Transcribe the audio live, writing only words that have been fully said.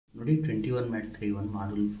ನೋಡಿ 21MAT31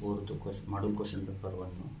 Module 4 Module question paper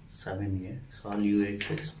 1 7a solve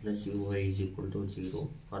uxx plus uy is equal to 0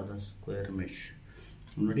 for the square mesh.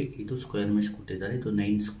 ನೋಡಿ ಇದು square mesh ಕೊಟ್ಟಿದ್ದಾರೆ. ಇದು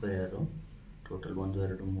 9 square total 1 2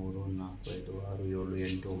 3 4 5 6 7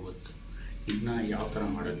 8 9. ಇದನ್ನ ಯಾವ ಥರ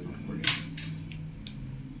ಮಾಡೋದು ನೋಡ್ಕೊಳ್ಳಿ.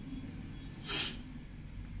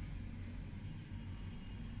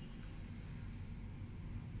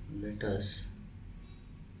 Let us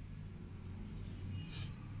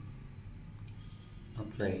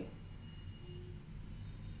apply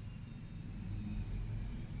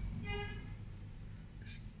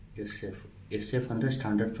SF ಅಂದರೆ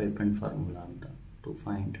ಸ್ಟ್ಯಾಂಡರ್ಡ್ 5 ಪಾಯಿಂಟ್ ಫಾರ್ಮುಲಾ ಅಂತ to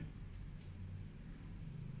find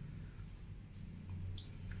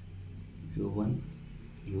U1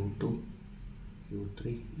 U2 U3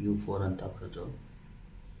 U4 ಅಂತ ಬರೋದು.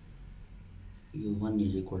 U1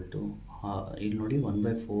 is equal to ಇಲ್ಲಿ ನೋಡಿ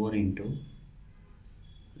 1/4 ಇಂಟು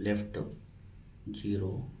ಲೆಫ್ಟ್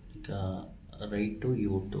 0 ಈಗ right to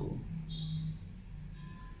U2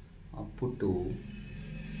 up to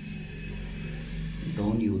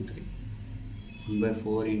down U3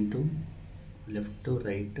 1/4 into left to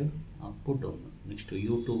right up to down. Next to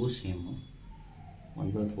U2 same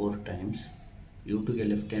 1/4 times U2 ಗೆ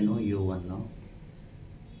left ಏನು U1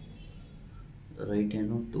 right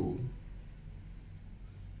ಏನು 2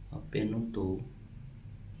 up ಏನು 2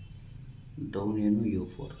 down ಏನು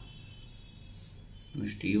U4.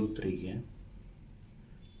 Next U3 ಗೆ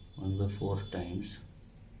 1/4 times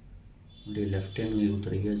the left hand U3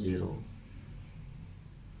 is 0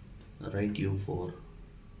 right U4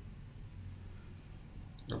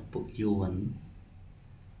 up U1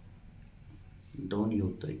 down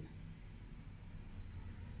U3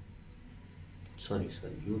 sorry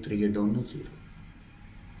U3 get down to 0.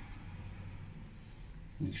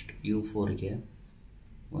 Next U4 get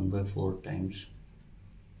 1/4 times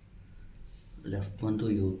left one to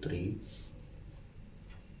U3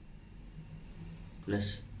 plus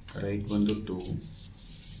right one to 2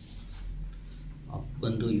 up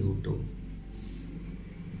one to U2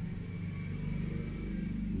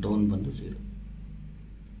 down one to 0.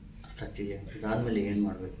 ಅರ್ಥ ಆಗ್ತಿದೆಯಾ? ಇದಾದ್ಮೇಲೆ ಏನು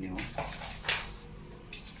ಮಾಡ್ಬೇಕು ನೀವು?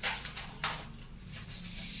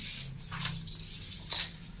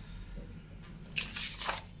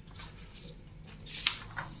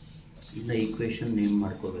 ಇದನ್ನ equation name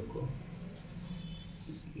ಮಾಡ್ಕೋಬೇಕು.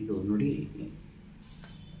 ಇದು ನೋಡಿ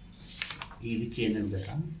ಇದಕ್ಕೆ ಏನೇನು ಬೇಡ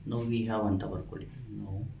ನಾವು ವಿ ಹ್ಯಾವ್ ಅಂತ ಬರ್ಕೊಳ್ಳಿ.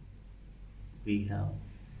 ನಾವು ವಿ ಹ್ಯಾವ್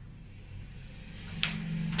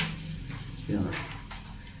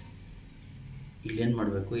ಇಲ್ಲೇನು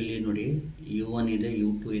ಮಾಡಬೇಕು, ಇಲ್ಲಿ ನೋಡಿ U1 ಇದೆ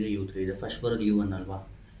U2 ಇದೆ U3 ಇದೆ. ಫಸ್ಟ್ ಬರೋದು U1 ಅಲ್ವಾ,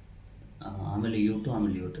 ಆಮೇಲೆ U2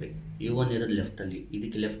 ಆಮೇಲೆ U3. U1 ಇರೋದು ಲೆಫ್ಟಲ್ಲಿ,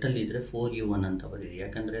 ಇದಕ್ಕೆ ಲೆಫ್ಟಲ್ಲಿ ಇದ್ದರೆ 4U1 ಅಂತ ಬರೀರಿ.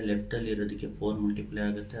 ಯಾಕಂದರೆ ಲೆಫ್ಟಲ್ಲಿ ಇರೋದಕ್ಕೆ 4 ಮಲ್ಟಿಪ್ಲೈ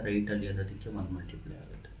ಆಗುತ್ತೆ, ರೈಟಲ್ಲಿ ಇರೋದಕ್ಕೆ 1 ಮಲ್ಟಿಪ್ಲೈ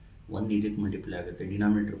ಆಗುತ್ತೆ. 1 ಇದಕ್ಕೆ ಮಲ್ಟಿಪ್ಲೈ ಆಗುತ್ತೆ,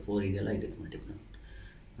 ಡಿನಾಮಿನೇಟರ್ 4 ಇದೆಯಲ್ಲ ಇದಕ್ಕೆ ಮಲ್ಟಿಪ್ಲೈ ಆಗುತ್ತೆ.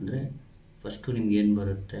 ಅಂದರೆ ಫಸ್ಟು ನಿಮ್ಗೆ ಏನು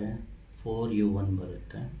ಬರುತ್ತೆ 4U1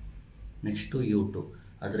 ಬರುತ್ತೆ. ನೆಕ್ಸ್ಟು U2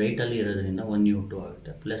 ಅದು ರೈಟಲ್ಲಿ ಇರೋದ್ರಿಂದ 1U2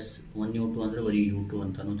 ಆಗುತ್ತೆ. ಪ್ಲಸ್ 1U2 ಅಂದರೆ ಬರೀ U2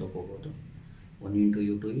 ಅಂತಲೂ ತೊಗೋಬೋದು. 1 into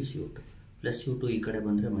U2 is U2 plus U2 ಈ ಕಡೆ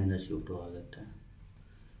ಬಂದರೆ ಮೈನಸ್ U2 ಆಗುತ್ತೆ.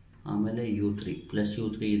 ಆಮೇಲೆ U3 ಪ್ಲಸ್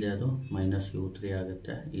U3 ಇದೆ, ಅದು ಮೈನಸ್ U3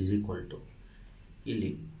 ಆಗುತ್ತೆ. ಈಸ್ ಈಕ್ವಲ್ ಟು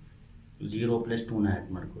ಇಲ್ಲಿ 0 + 2ನ ಆ್ಯಡ್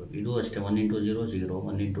ಮಾಡ್ಕೋಬೇಕು. ಇದು ಅಷ್ಟೇ 1 into 0 0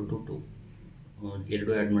 1 into 2 2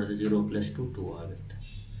 ಎರಡು ಆ್ಯಡ್ ಮಾಡಿದ್ರೆ 0 + 2 2 ಆಗುತ್ತೆ.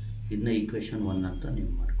 ಇದನ್ನ ಈಕ್ವೇಷನ್ 1 ಅಂತ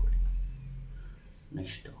ನೀವು ಮಾಡ್ಕೊಳ್ಳಿ.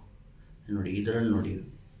 ನೆಕ್ಸ್ಟು ನೋಡಿ ಇದರಲ್ಲಿ ನೋಡಿ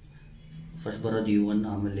ಫಸ್ಟ್ ಬರೋದು U1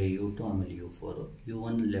 ಆಮೇಲೆ U2 ಆಮೇಲೆ U4.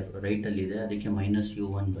 U1 ರೈಟಲ್ಲಿದೆ, ಅದಕ್ಕೆ ಮೈನಸ್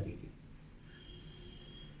U1 ಬರೀರಿ.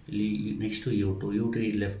 ಇಲ್ಲಿ ನೆಕ್ಸ್ಟು U2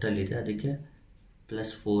 ಲೆಫ್ಟಲ್ಲಿದೆ, ಅದಕ್ಕೆ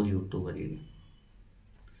ಪ್ಲಸ್ 4U2 ಬರೀರಿ.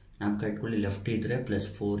 ನಾಲ್ಕು ಇಟ್ಕೊಳ್ಳಿ, ಲೆಫ್ಟ್ ಇದ್ದರೆ ಪ್ಲಸ್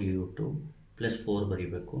 4U2 ಪ್ಲಸ್ 4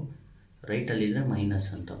 ಬರೀಬೇಕು. ರೈಟಲ್ಲಿದ್ದರೆ ಮೈನಸ್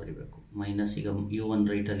ಅಂತ ಬರೀಬೇಕು. ಮೈನಸ್ ಈಗ U1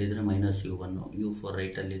 ರೈಟಲ್ಲಿದ್ದರೆ minus U1, U4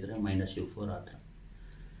 ರೈಟಲ್ಲಿದ್ದರೆ minus U4 ಆ ಥರ.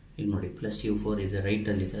 ಈಗ ನೋಡಿ ಪ್ಲಸ್ U4 ಇದೆ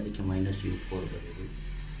ರೈಟಲ್ಲಿದೆ, ಅದಕ್ಕೆ ಮೈನಸ್ U4 ಬರೀರಿ.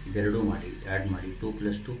 ಇದೆರಡೂ ಮಾಡಿ ಆ್ಯಡ್ ಮಾಡಿ 2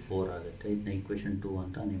 + 2 4 ಆಗುತ್ತೆ. ಇದನ್ನ ಈಕ್ವೇಷನ್ 2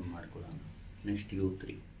 ಅಂತ ನೀವು ಮಾಡ್ಕೊಳ್ಳೋಣ. ನೆಕ್ಸ್ಟ್ U3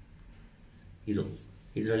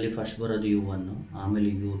 ಇದರಲ್ಲಿ ಫಸ್ಟ್ ಬರೋದು U1 ಆಮೇಲೆ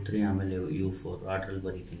U3 ಆಮೇಲೆ U4 ಆರ್ಡ್ರಲ್ಲಿ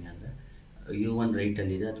ಬರೀತೀನಿ. ಅಂದರೆ U1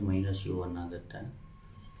 ರೈಟಲ್ಲಿದೆ, ಅದು ಮೈನಸ್ U1 ಆಗುತ್ತೆ.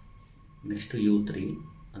 ನೆಕ್ಸ್ಟು U3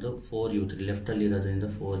 ಅದು 4U3 ಲೆಫ್ಟಲ್ಲಿ ಇರೋದ್ರಿಂದ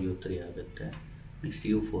 4U3 ಆಗುತ್ತೆ. ನೆಕ್ಸ್ಟ್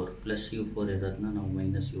U4 ಪ್ಲಸ್ U4 ಇರೋದನ್ನ ನಾವು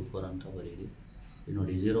ಮೈನಸ್ U4 ಅಂತ ಬರೀರಿ. ಇದು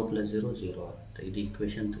ನೋಡಿ 0 + 0 0 ಆಗುತ್ತೆ. ಇದು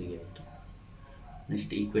ಈಕ್ವೇಷನ್ 3 ಆಯಿತು.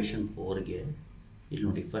 ನೆಕ್ಸ್ಟ್ ಈಕ್ವೇಷನ್ 4ಗೆ ಇಲ್ಲಿ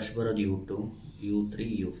ನೋಡಿ ಫಸ್ಟ್ ಬರೋದು U2 U3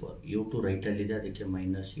 U4. U2 ರೈಟಲ್ಲಿದೆ, ಅದಕ್ಕೆ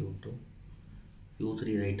minus U2.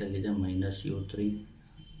 U3 ರೈಟಲ್ಲಿದೆ, minus U3.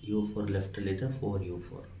 U4 ಲೆಫ್ಟಲ್ಲಿದೆ,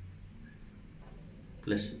 4U4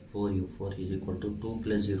 plus 4U4 is equal to 2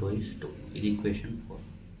 + 0 is 2. ಇದು ಈಕ್ವೇಷನ್ 4.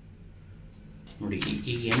 ನೋಡಿ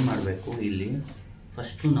ಈಗ ಏನು ಮಾಡಬೇಕು, ಇಲ್ಲಿ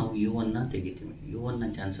ಫಸ್ಟು ನಾವು ಯು ಒನ್ನ ತೆಗಿತೀವಿ. ಯು ಒನ್ನ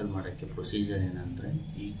ಕ್ಯಾನ್ಸಲ್ ಮಾಡೋಕ್ಕೆ ಪ್ರೊಸೀಜರ್ ಏನಂದರೆ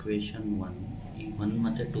ಈಕ್ವೇಷನ್ 1 ಈ 1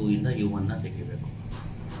 ಮತ್ತು 2 ಇಂದ ಯು ಒನ್ನ ತೆಗಿಬೇಕು.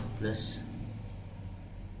 Plus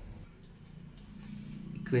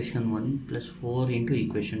equation 1 plus 4 into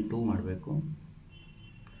equation 2 ಮಾಡಬೇಕು.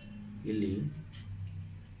 ಇಲ್ಲಿ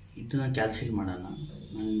ಇದನ್ನ ಕ್ಯಾಲ್ಸಿಲ್ ಮಾಡೋಣ.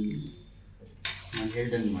 ನಾನು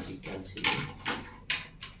ಹೇಳ್ದಂಗೆ ಮಾಡಿ ಕ್ಯಾಲ್ಸಿಲ್.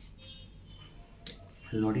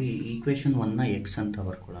 ಅಲ್ಲಿ ನೋಡಿ ಈಕ್ವೇಷನ್ 1ನ ಎಕ್ಸ್ ಅಂತ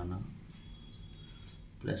ಬರ್ಕೊಳ್ಳೋಣ,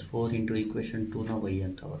 ಪ್ಲಸ್ 4 ಇಂಟು ಈಕ್ವೇಷನ್ 2ನ ವೈ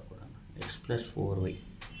ಅಂತ ಬರ್ಕೊಳ್ಳೋಣ. ಎಕ್ಸ್ ಪ್ಲಸ್ 4y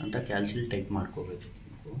ಅಂತ ಕ್ಯಾಲ್ಸಿಲ್ ಟೈಪ್ ಮಾಡ್ಕೋಬೇಕು.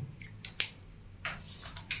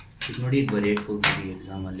 ಇದು ನೋಡಿ ಇದು ಬರೆಯೋಕ್ಕೆ ಹೋಗ್ತೀವಿ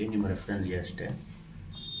ಎಕ್ಸಾಮಲ್ಲಿ, ನಿಮ್ಮ ರೆಫರೆನ್ಸ್ಗೆ ಅಷ್ಟೇ.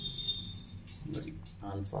 ನೋಡಿ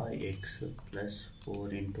alpha X plus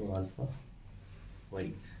 4 into alpha Y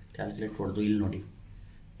calculate ಹೊಡೆದು ಇಲ್ಲಿ ನೋಡಿ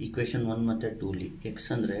ಈಕ್ವೇಷನ್ 1 ಮತ್ತು 2ಲಿ ಎಕ್ಸ್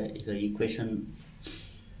ಅಂದರೆ ಈಗ ಈಕ್ವೇಷನ್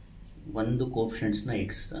 1ದು ಕೋಫಿಷಿಯಂಟ್ಸ್ನ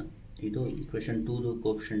ಎಕ್ಸ್, ಇದು ಈಕ್ವೇಷನ್ 2ದು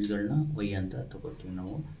ಕೋಫಿಷಿಯಂಟ್ಸ್ಗಳನ್ನ ವೈ ಅಂತ ತಗೋತೀವಿ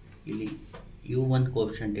ನಾವು. ಇಲ್ಲಿ u1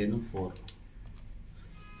 ಕೋಫಿಷಿಯಂಟ್ ಏನು 4,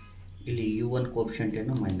 ಇಲ್ಲಿ u1 ಕೋಫಿಷಿಯಂಟ್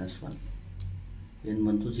ಏನು -1, ಏನು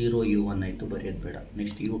ಬಂತು 0 u1 ಆಯಿತು, ಬರೆಯೋದು ಬೇಡ.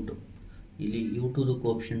 ನೆಕ್ಸ್ಟ್ u2, ಇಲ್ಲಿ u2ದು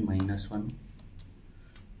ಕೋಫಿಷಿಯಂಟ್ -1,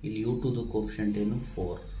 ಇಲ್ಲಿ u2ದು ಕೋಫಿಷಿಯಂಟ್ ಏನು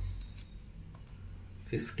 4,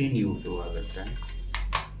 15 u2 ಆಗುತ್ತೆ.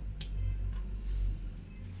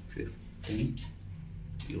 15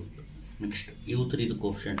 u2. ನೆಕ್ಸ್ಟ್ u3ದು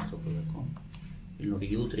ಕೋಫಿಷಿಯಂಟ್ಸ್ ತಗೋಬೇಕು. ಇಲ್ಲಿ ನೋಡಿ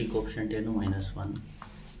u3 ಕೋಫಿಷಿಯಂಟ್ ಏನು -1,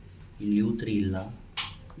 ಇಲ್ಲಿ u3 ಇಲ್ಲ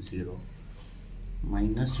 0,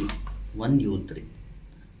 -1 u3.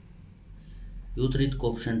 u3ದು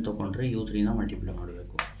ಕೋಫಿಷಿಯಂಟ್ ತೊಗೊಂಡ್ರೆ u3ನ ಮಲ್ಟಿಪ್ಲೈ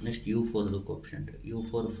ಮಾಡಬೇಕು. ನೆಕ್ಸ್ಟ್ u4ದು ಕೋಫಿಷಿಯಂಟ್,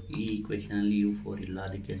 u4 ಈ ಈಕ್ವೇಷನಲ್ಲಿ u4 ಇಲ್ಲ,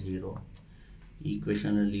 ಅದಕ್ಕೆ 0. ಈ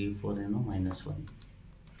ಈಕ್ವೇಷನಲ್ಲಿ u4 ಏನು -1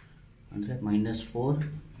 ಅಂದರೆ -4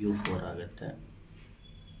 u4 ಆಗುತ್ತೆ.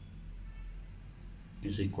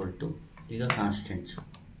 ಇಸ್ ಈಕ್ವಲ್ ಟು ಈಗ ಕಾನ್ಸ್ಟೆಂಟ್ಸ್.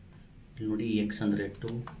 ಇಲ್ಲಿ ನೋಡಿ ಎಕ್ಸ್ ಅಂದರೆ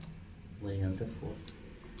 2, ವೈ ಅಂದರೆ 4,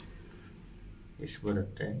 ಎಷ್ಟು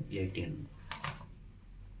ಬರುತ್ತೆ 18.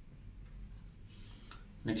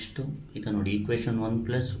 ನೆಕ್ಸ್ಟು ಈಗ ನೋಡಿ ಈಕ್ವೇಷನ್ 1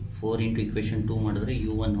 ಪ್ಲಸ್ 4 ಇಂಟು ಈಕ್ವೇಷನ್ 2 ಮಾಡಿದ್ರೆ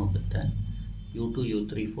u1 ಹೋಗುತ್ತೆ, u2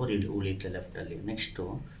 u3 4 ಇಲ್ಲಿ ಉಳಿಯುತ್ತೆ ಲೆಫ್ಟಲ್ಲಿ. ನೆಕ್ಸ್ಟು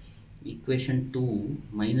ಈಕ್ವೇಷನ್ 2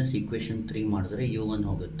 ಮೈನಸ್ ಈಕ್ವೇಷನ್ 3 ಮಾಡಿದ್ರೆ u1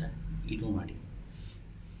 ಹೋಗುತ್ತೆ. ಇದು ಮಾಡಿ,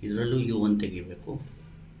 ಇದರಲ್ಲೂ u1 ತೆಗಿಬೇಕು.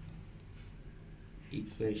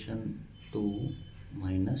 Equation 2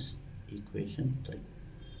 minus equation 3.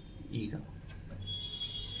 ಈಗ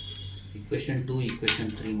ಈಕ್ವೇಷನ್ 2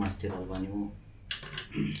 ಈಕ್ವೇಷನ್ 3 ಮಾಡ್ತೀರಲ್ವ ನೀವು,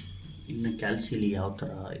 ಇನ್ನು ಕ್ಯಾಲ್ಸಿಲಿ ಯಾವ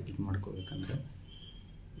ಥರ ಇದು ಮಾಡ್ಕೋಬೇಕಂದ್ರೆ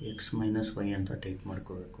ಎಕ್ಸ್ ಮೈನಸ್ ವೈ ಅಂತ ಟೈಪ್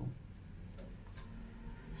ಮಾಡ್ಕೋಬೇಕು.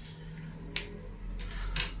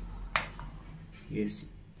 S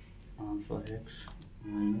alpha X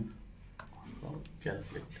minus alpha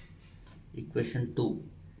calculate. Equation 2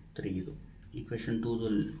 3 ಇದು ಈಕ್ವೇಷನ್ 2ದು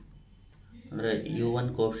ಅಂದರೆ u1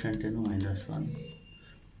 ಕೋಫಿಷಿಯಂಟ್ ಏನು -1,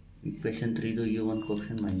 ಈಕ್ವೇಷನ್ 3ದು u1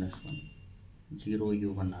 ಕೋಫಿಷಿಯಂಟ್ -1, 0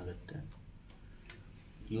 u1 ಆಗುತ್ತೆ.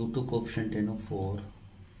 u2 ಕೋಫಿಷಿಯಂಟ್ ಏನು 4,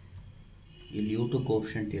 ಇಲ್ಲಿ u2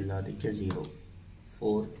 ಕೋಫಿಷಿಯಂಟ್ ಇಲ್ಲ, ಅದಕ್ಕೆ 0,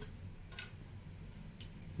 4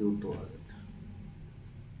 u2 ಆಗುತ್ತೆ.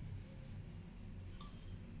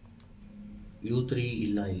 u3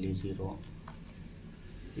 ಇಲ್ಲ, ಇಲ್ಲಿ 0,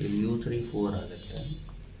 ಇಲ್ಲಿ u3 4 ಆಗುತ್ತೆ,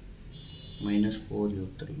 -4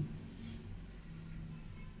 u3.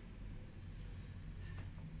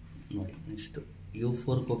 ನೋಡಿ ನೆಕ್ಸ್ಟು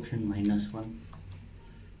u4 ಕೋಫಿಷಿಯಂಟ್ -1,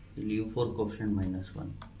 ಇಲ್ಲಿ u4 ಕೋಫಿಷಿಯಂಟ್ -1,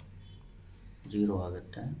 0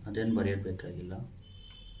 ಆಗುತ್ತೆ, ಅದೇನು ಬರೆಯೋದು ಬೇಕಾಗಿಲ್ಲ.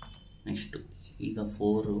 ನೆಕ್ಸ್ಟು ಈಗ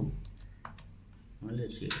 4 ಆಮೇಲೆ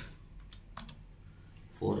 0,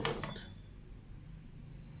 4 ಬರುತ್ತೆ.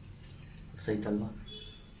 ಅರ್ಥ ಆಯ್ತಲ್ವಾ?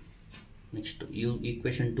 ನೆಕ್ಸ್ಟ್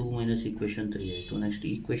ಈಕ್ವೇಷನ್ 2 ಮೈನಸ್ ಈಕ್ವೇಷನ್ 3 ಆಯಿತು. Next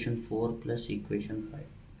equation 4 plus equation 5.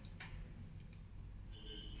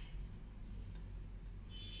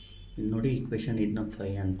 ಇಲ್ಲಿ ನೋಡಿ ಈಕ್ವೇಷನ್ ಇದನ್ನ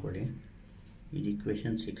 5 ಅಂದ್ಕೊಳ್ಳಿ, ಇದು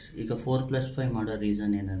ಈಕ್ವೇಷನ್ 6. ಈಗ 4 + 5 ಮಾಡೋ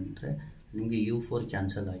ರೀಸನ್ ಏನಂದರೆ ನಿಮಗೆ u4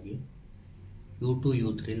 ಕ್ಯಾನ್ಸಲ್ ಆಗಿ u2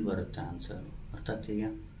 u3 ಬರುತ್ತೆ ಆನ್ಸರ್. ಅರ್ಥ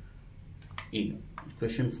ಆಗ್ತಿದೆಯಾ? ಈಗ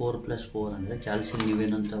ಈಕ್ವೇಷನ್ 4 + 4 ಅಂದರೆ ಕ್ಯಾಲ್ಸಿಯಂ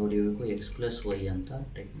ನೀವೇನಂತ ಹೊಡಿಬೇಕು, ಎಕ್ಸ್ ಪ್ಲಸ್ ವೈ ಅಂತ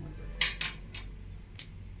ಟೈಪ್ ಮಾಡಬೇಕು.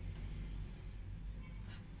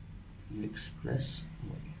 x plus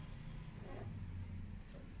y.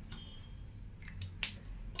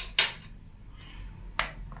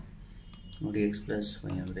 ನೋಡಿ x plus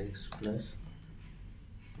y ಅಂದರೆ x plus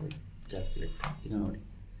y ಕ್ಯಾಲ್ಕುಲೇಟ್. ಈಗ ನೋಡಿ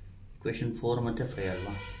ಈಕ್ವೇಷನ್ 4 ಮತ್ತು 5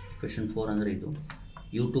 ಅಲ್ವಾ. ಈಕ್ವೇಷನ್ 4 ಅಂದರೆ ಇದು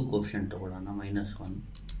u2 ಕೋಫಿಷಿಯಂಟ್ ತಗೊಳ್ಳೋಣ -1,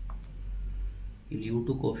 ಇಲ್ಲಿ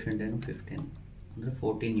u2 ಕೋಫಿಷಿಯಂಟ್ ಏನು 15 ಅಂದರೆ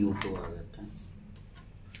 14 u2 ಆಗುತ್ತೆ.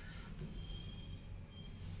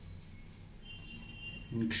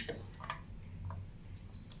 ನೆಕ್ಸ್ಟ್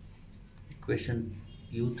ಈಕ್ವೇಷನ್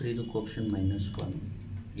u3ದು ಕೋಫಿಷಿಯಂಟ್ -1,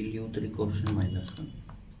 ಇಲ್ಲಿ u3 ಕೋಫಿಷಿಯಂಟ್ -1,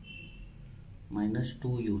 ಮೈನಸ್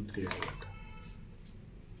 2u3 ಆಗುತ್ತೆ.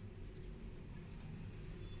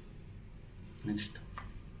 ನೆಕ್ಸ್ಟ್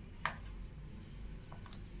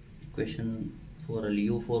ಇಕ್ವೇಷನ್ 4ಅಲ್ಲಿ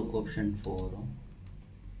u4 ಕೋಫಿಷಿಯಂಟ್ 4,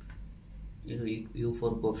 ಇದು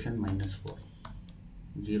u4 ಕೋಫಿಷಿಯಂಟ್ -4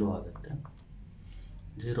 0 ಆಗುತ್ತೆ.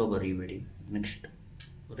 0 ಬರೀಬೇಡಿ. ನೆಕ್ಸ್ಟ್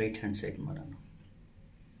ರೈಟ್ ಹ್ಯಾಂಡ್ ಸೈಡ್ ಮಾಡೋಣ.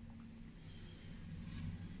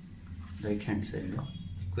 Right hand side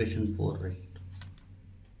equation 4 right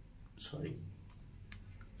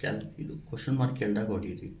ಇದು ಕ್ವಶನ್ ಮಾರ್ಕ್ ಕೆಳದಾಗ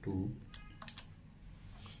ಹೊಡೀರಿ. 2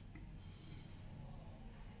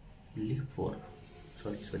 ಇಲ್ಲಿ 4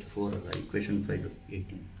 ಅಲ್ಲ, ಇಕ್ವೇಷನ್ 5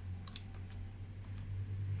 18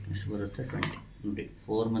 ಎಷ್ಟು ಬರುತ್ತೆ 20 ನೋಡಿ.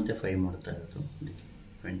 4 ಮತ್ತು 5 ಮಾಡ್ತಾ ಇರೋದು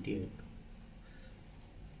 28.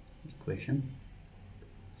 ಇಕ್ವೇಷನ್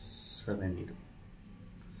 7 ಇದು.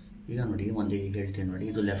 ಈಗ ನೋಡಿ ಒಂದು ಈಗ ಹೇಳ್ತೀನಿ ನೋಡಿ,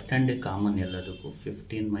 ಇದು ಲೆಫ್ಟ್ ಹ್ಯಾಂಡಿಗೆ ಕಾಮನ್ ಎಲ್ಲದಕ್ಕೂ.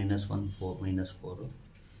 15 - 1 4 -4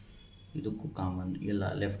 ಇದಕ್ಕೂ ಕಾಮನ್ ಎಲ್ಲ,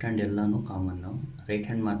 ಲೆಫ್ಟ್ ಹ್ಯಾಂಡ್ ಎಲ್ಲನೂ ಕಾಮನ್ನು. ರೈಟ್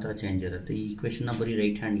ಹ್ಯಾಂಡ್ ಮಾತ್ರ ಚೇಂಜ್ ಇರುತ್ತೆ. ಈ ಇಕ್ವೇಷನ್ನ ಬರೀ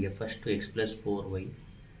right ಹ್ಯಾಂಡ್ಗೆ first x + 4y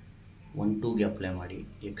 1 2ಗೆ apply ಮಾಡಿ.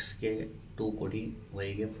 ಎಕ್ಸ್ಗೆ 2 ಕೊಡಿ,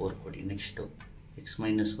 ವೈಗೆ 4 ಕೊಡಿ. ನೆಕ್ಸ್ಟು x -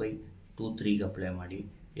 y 2 3ಗೆ ಅಪ್ಲೈ ಮಾಡಿ.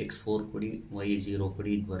 x 4 ಕೊಡಿ, y 0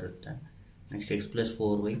 ಕೊಡಿ, ಇದು ಬರುತ್ತೆ. ನೆಕ್ಸ್ಟ್ x +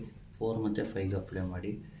 4y 4 ಮತ್ತು 5ಗೆ ಅಪ್ಲೈ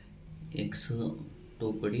ಮಾಡಿ. x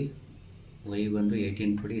 2 ಕೊಡಿ, y ಬಂದು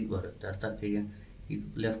 18 ಕೊಡಿ, ಇದು ಬರುತ್ತೆ. ಅರ್ಥ ಆಗ್ತಿದೆಯಾ? ಇದು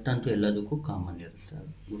ಲೆಫ್ಟ್ ಅಂತೂ ಎಲ್ಲದಕ್ಕೂ ಕಾಮನ್ ಇರುತ್ತೆ.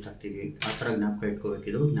 ಗೊತ್ತಾಗ್ತಿದೆಯಾ? ಆ ಥರ ಜ್ಞಾಪಕ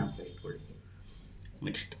ಇಟ್ಕೋಬೇಕಿದ್ರು ಜ್ಞಾಪಕ ಇಟ್ಕೊಳ್ಳಿ.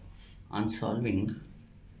 Next on solving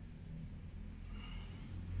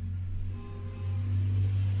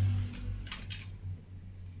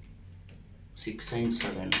six and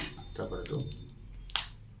 7 ಅಂತ ಬರೆದು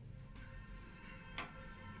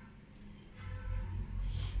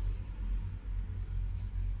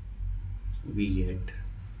V8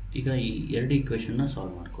 ಈಗ ಈ ಎರಡು ಇಕ್ವೇಷನ್ನ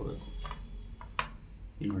ಸಾಲ್ವ್ ಮಾಡ್ಕೋಬೇಕು.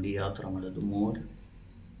 ಇಲ್ಲಿ ನೋಡಿ ಯಾವ ಥರ ಮಾಡೋದು. ಮೋಡ್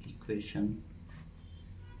ಇಕ್ವೇಷನ್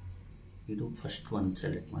ಇದು ಫಸ್ಟ್ ಒಂದು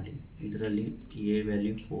ಸೆಲೆಕ್ಟ್ ಮಾಡಿ. ಇದರಲ್ಲಿ a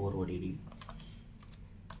ವ್ಯಾಲ್ಯೂ 4 ಹೊಡೀರಿ,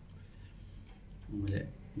 ಆಮೇಲೆ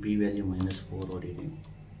b ವ್ಯಾಲ್ಯೂ -4 ಹೊಡೀರಿ,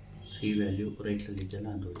 c ವ್ಯಾಲ್ಯೂ ರೈಟಲ್ಲಿ ಇದೆಯಲ್ಲ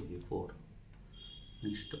ಅದು ಹೊಡೀರಿ 4.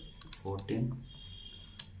 ನೆಕ್ಸ್ಟ್ 14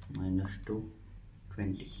 - 2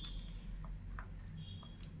 20.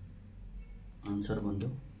 ಆನ್ಸರ್ ಬಂದು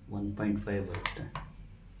 1.5 ಬರುತ್ತೆ.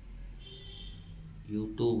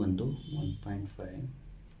 u2 ಬಂದು 1.5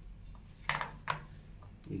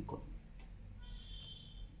 ಈಕ್ವಲ್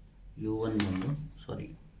u1 ಬಂದು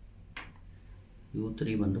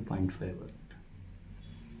u3 ಬಂದು 0.5 ಬರುತ್ತೆ.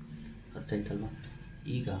 ಅರ್ಥ ಆಯ್ತಲ್ವ?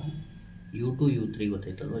 ಈಗ u2 u3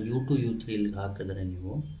 ಗೊತ್ತಾಯ್ತಲ್ವ? u2 u3 ಇಲ್ಲಿಗೆ ಹಾಕಿದ್ರೆ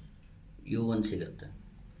ನೀವು u1 ಸಿಗುತ್ತೆ,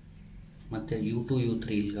 ಮತ್ತು u2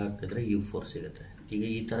 u3 ಇಲ್ಲಿಗೆ ಹಾಕಿದ್ರೆ u4 ಸಿಗುತ್ತೆ. ಈಗ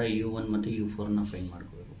ಈ ಥರ u1 ಮತ್ತು u4ನ ಫೈಂಡ್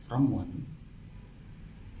ಮಾಡ್ಕೋಬೇಕು. ಫ್ರಮ್ 1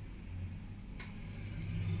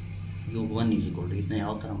 u1 = ಇದನ್ನ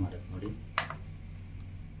ಯಾವ ಥರ ಮಾಡೋದು ನೋಡಿ,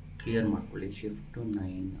 ಕ್ಲಿಯರ್ ಮಾಡ್ಕೊಳ್ಳಿ. ಶಿಫ್ಟ್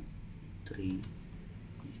 9 3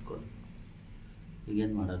 ಈಕ್ವಲ್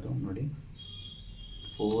ಈಗೇನು ಮಾಡೋದು ನೋಡಿ,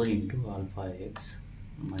 4 × αx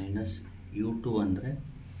ಮೈನಸ್ u2 ಅಂದರೆ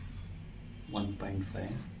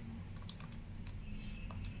 1.5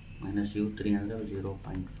 ಮೈನಸ್ u3 ಅಂದರೆ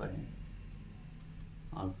 0.5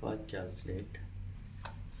 ಆಲ್ಫಾ ಕ್ಯಾಲ್ಕುಲೇಟ್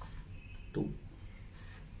 2.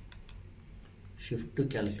 Shift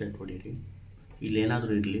calculate ಹೊಡೀರಿ.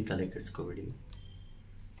 ಇಲ್ಲೇನಾದರೂ ಇರಲಿ ತಲೆ ಕೆಡಿಸ್ಕೋಬೇಡಿ.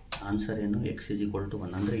 ಆನ್ಸರ್ ಏನು x =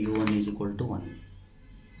 1 ಅಂದರೆ u1 = 1.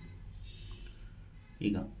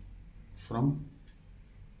 ಈಗ ಫ್ರಮ್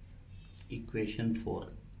ಇಕ್ವೇಷನ್ 4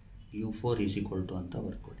 u4 = ಅಂತ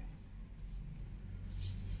ಬರ್ಕೊಡಿ.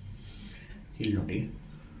 ಇಲ್ಲಿ ನೋಡಿ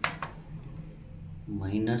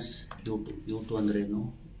ಮೈನಸ್ u2 ಅಂದ್ರೇನು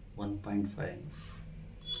 1.5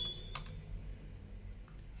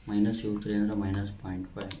 ಮೈನಸ್ u3 ಅಂದರೆ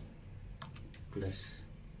 -0.5 ಪ್ಲಸ್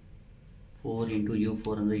 4 ×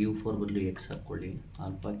 u4 ಅಂದರೆ u4 ಬದಲು x ಹಾಕ್ಕೊಳ್ಳಿ.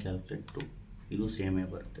 ಆಲ್ಫಾ ಕ್ಯಾಲ್ಕುಲೇಟ್ 2 ಇದು ಸೇಮೇ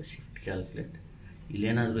ಬರುತ್ತೆ. ಶಿಫ್ಟ್ ಕ್ಯಾಲ್ಕುಲೇಟ್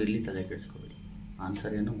ಇಲ್ಲೇನಾದರೂ ಇಲ್ಲಿ ತಲೆ ಕೆಡಿಸ್ಕೋಬೇಡಿ.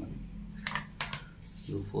 ಆನ್ಸರ್ ಏನು 1.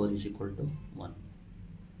 u4 = 1.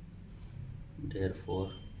 therefore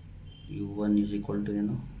u1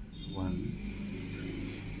 ಏನು 1,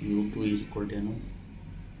 u2 ಏನು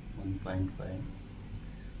 1.5,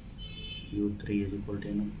 u3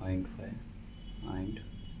 ಏನು 0.5 ಆ್ಯಂಡ್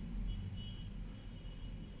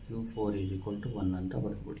u4 = 1 ಅಂತ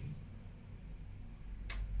ಬರ್ಬಿಡಿ.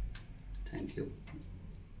 Thank you.